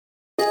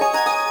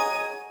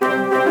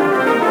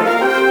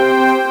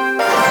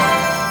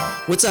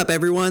What's up,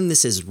 everyone?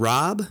 This is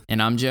Rob.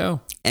 And I'm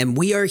Joe. And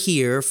we are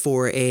here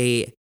for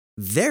a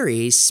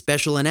very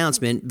special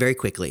announcement very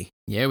quickly.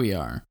 Yeah, we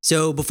are.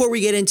 So before we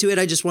get into it,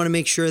 I just want to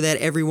make sure that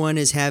everyone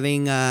is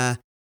having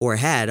or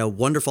had a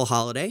wonderful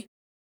holiday.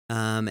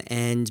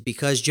 And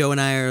because Joe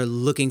and I are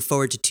looking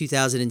forward to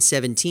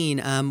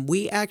 2017,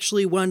 we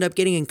actually wound up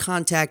getting in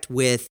contact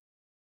with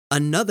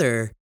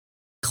another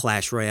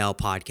Clash Royale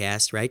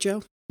podcast, right,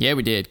 Joe? Yeah,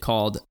 we did,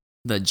 called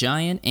The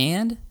Giant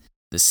and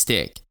the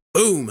Stick.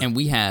 Boom! And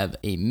we have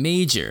a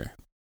major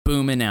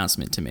boom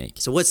announcement to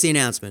make. So what's the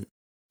announcement?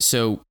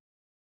 So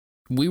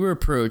we were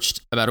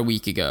approached about a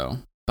week ago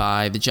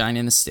by The Giant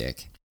and the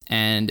Stick,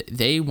 and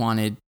they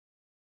wanted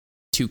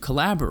to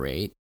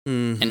collaborate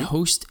and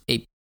host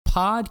a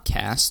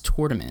podcast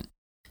tournament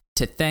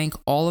to thank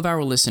all of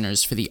our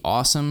listeners for the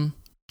awesome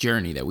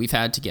journey that we've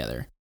had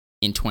together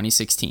in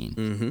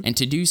 2016. And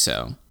to do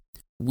so,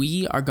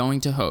 we are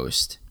going to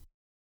host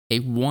a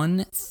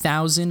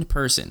 1,000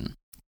 person,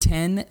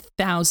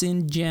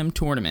 10,000 gem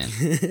tournament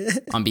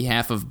on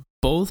behalf of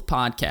both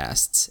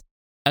podcasts,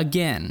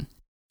 again,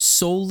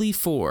 solely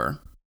for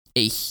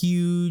a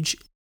huge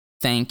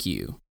thank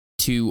you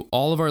to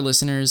all of our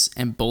listeners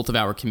and both of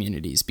our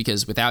communities,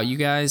 because without you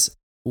guys,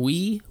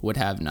 we would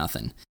have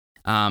nothing.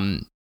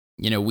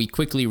 We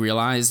quickly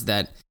realized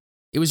that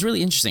it was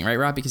really interesting, right,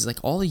 Rob? Because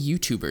all the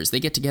YouTubers, they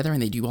get together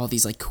and they do all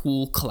these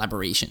cool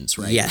collaborations,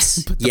 right?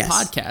 Yes. But the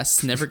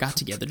podcasts never got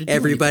together to do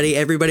Everybody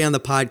on the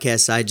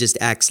podcast side just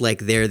acts like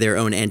they're their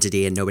own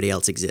entity and nobody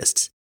else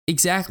exists.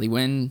 Exactly.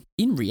 When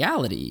in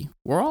reality,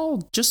 we're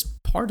all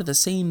just part of the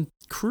same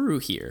crew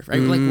here, right?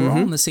 We're all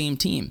on the same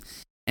team.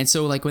 And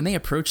so when they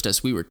approached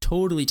us, we were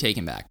totally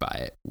taken back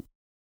by it.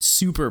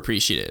 Super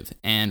appreciative.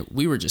 And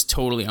we were just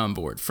totally on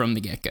board from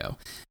the get-go.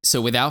 So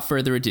without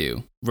further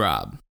ado,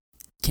 Rob,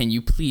 can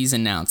you please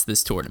announce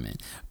this tournament?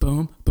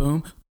 Boom,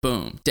 boom,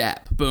 boom,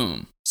 dap,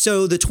 boom.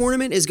 So the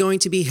tournament is going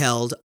to be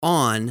held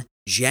on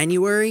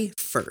January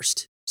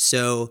 1st.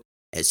 So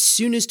as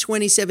soon as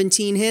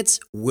 2017 hits,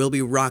 we'll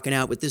be rocking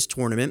out with this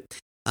tournament.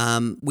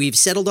 We've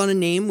settled on a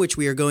name, which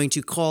we are going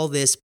to call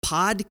this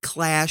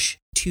PodClash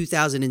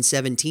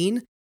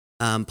 2017.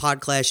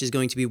 PodClash is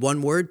going to be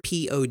one word,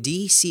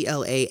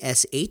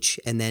 PodClash,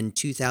 and then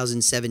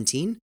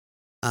 2017.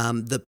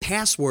 The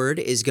password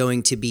is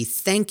going to be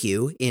thank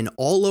you in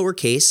all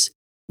lowercase,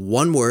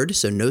 one word,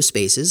 so no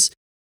spaces.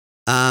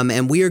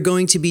 And we are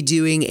going to be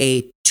doing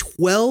a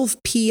 12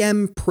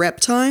 p.m. prep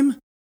time,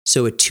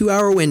 so a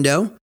 2-hour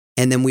window.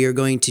 And then we are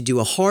going to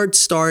do a hard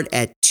start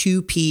at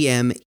 2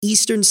 p.m.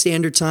 Eastern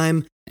Standard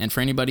Time. And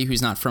for anybody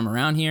who's not from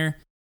around here,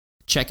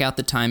 check out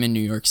the time in New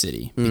York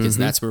City, because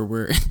that's what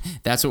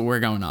we're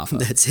going off of.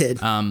 That's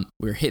it.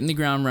 We're hitting the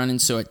ground running.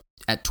 So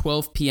at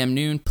 12 p.m.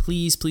 noon,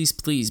 please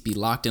be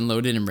locked and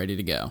loaded and ready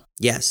to go.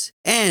 Yes.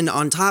 And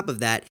on top of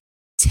that,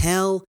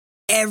 tell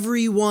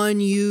everyone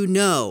you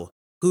know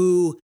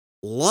who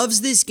loves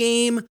this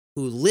game,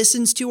 who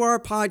listens to our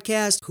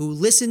podcast, who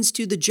listens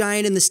to the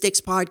Giant and the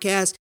Sticks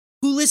podcast,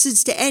 who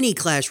listens to any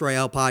Clash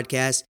Royale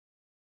podcast.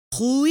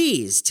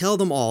 Please tell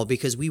them all,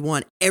 because we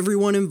want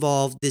everyone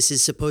involved. This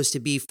is supposed to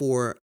be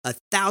for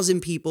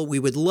 1,000 people. We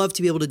would love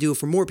to be able to do it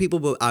for more people,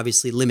 but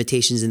obviously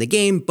limitations in the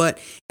game. But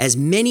as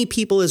many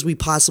people as we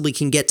possibly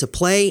can get to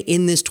play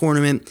in this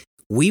tournament,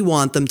 we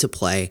want them to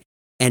play.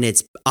 And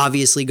it's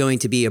obviously going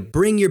to be a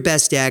bring your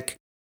best deck.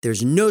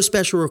 There's no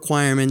special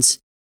requirements.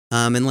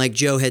 And like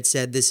Joe had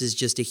said, this is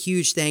just a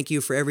huge thank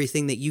you for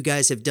everything that you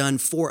guys have done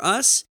for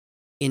us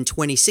in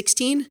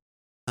 2016.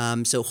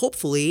 So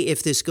hopefully,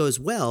 if this goes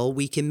well,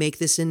 we can make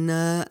this an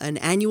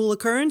annual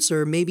occurrence,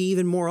 or maybe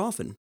even more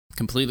often.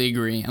 Completely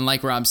agree. And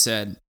like Rob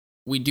said,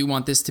 we do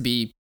want this to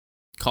be,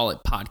 call it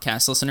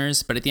podcast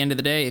listeners. But at the end of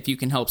the day, if you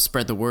can help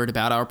spread the word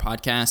about our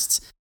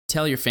podcasts,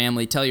 tell your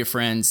family, tell your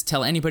friends,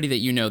 tell anybody that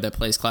you know that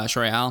plays Clash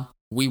Royale,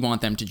 we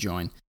want them to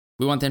join.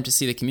 We want them to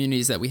see the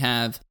communities that we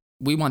have.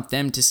 We want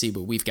them to see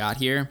what we've got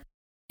here.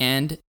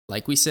 And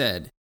like we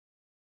said,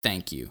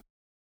 thank you.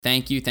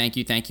 Thank you, thank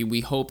you, thank you.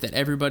 We hope that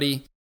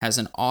everybody has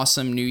an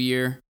awesome new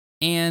year.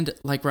 And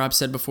like Rob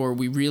said before,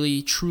 we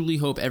really, truly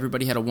hope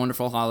everybody had a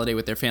wonderful holiday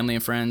with their family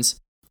and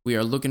friends. We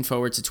are looking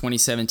forward to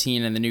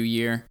 2017 and the new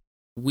year.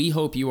 We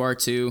hope you are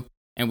too.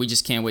 And we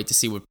just can't wait to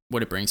see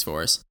what it brings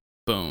for us.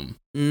 Boom.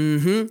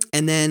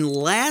 And then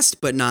last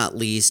but not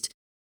least,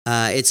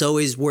 it's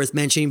always worth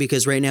mentioning,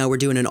 because right now we're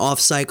doing an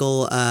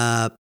off-cycle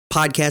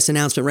podcast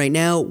announcement right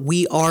now.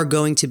 We are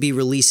going to be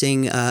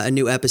releasing a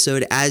new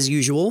episode as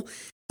usual.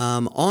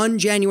 On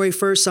January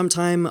 1st,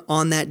 sometime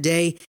on that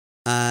day.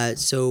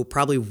 So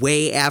probably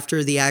way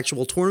after the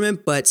actual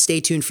tournament, but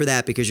stay tuned for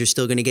that, because you're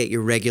still going to get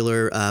your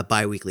regular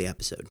bi-weekly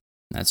episode.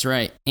 That's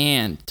right.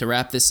 And to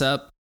wrap this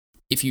up,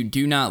 if you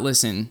do not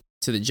listen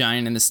to the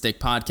Giant and the Stick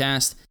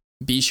podcast,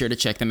 be sure to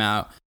check them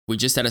out. We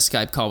just had a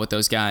Skype call with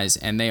those guys,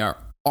 and they are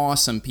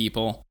awesome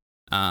people.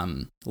 A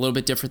little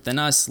bit different than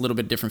us, a little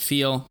bit different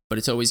feel, but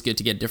it's always good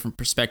to get a different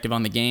perspective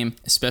on the game,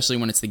 especially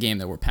when it's the game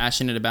that we're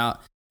passionate about,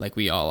 like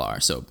we all are.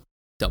 So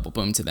double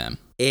boom to them.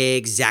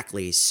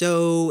 Exactly.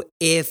 So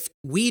if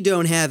we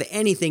don't have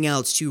anything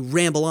else to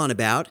ramble on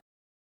about,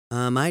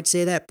 I'd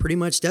say that pretty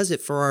much does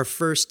it for our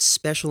first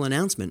special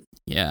announcement.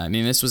 Yeah, I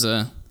mean, this is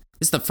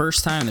the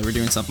first time that we're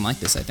doing something like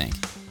this, I think.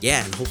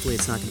 Yeah, and hopefully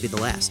it's not going to be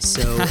the last.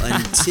 So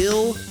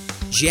until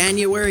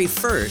January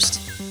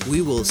 1st,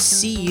 we will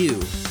see you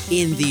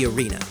in the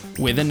arena.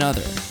 With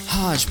another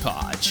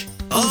hodgepodge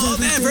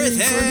of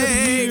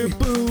everything.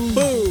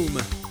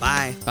 Boom.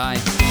 Bye.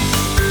 Bye.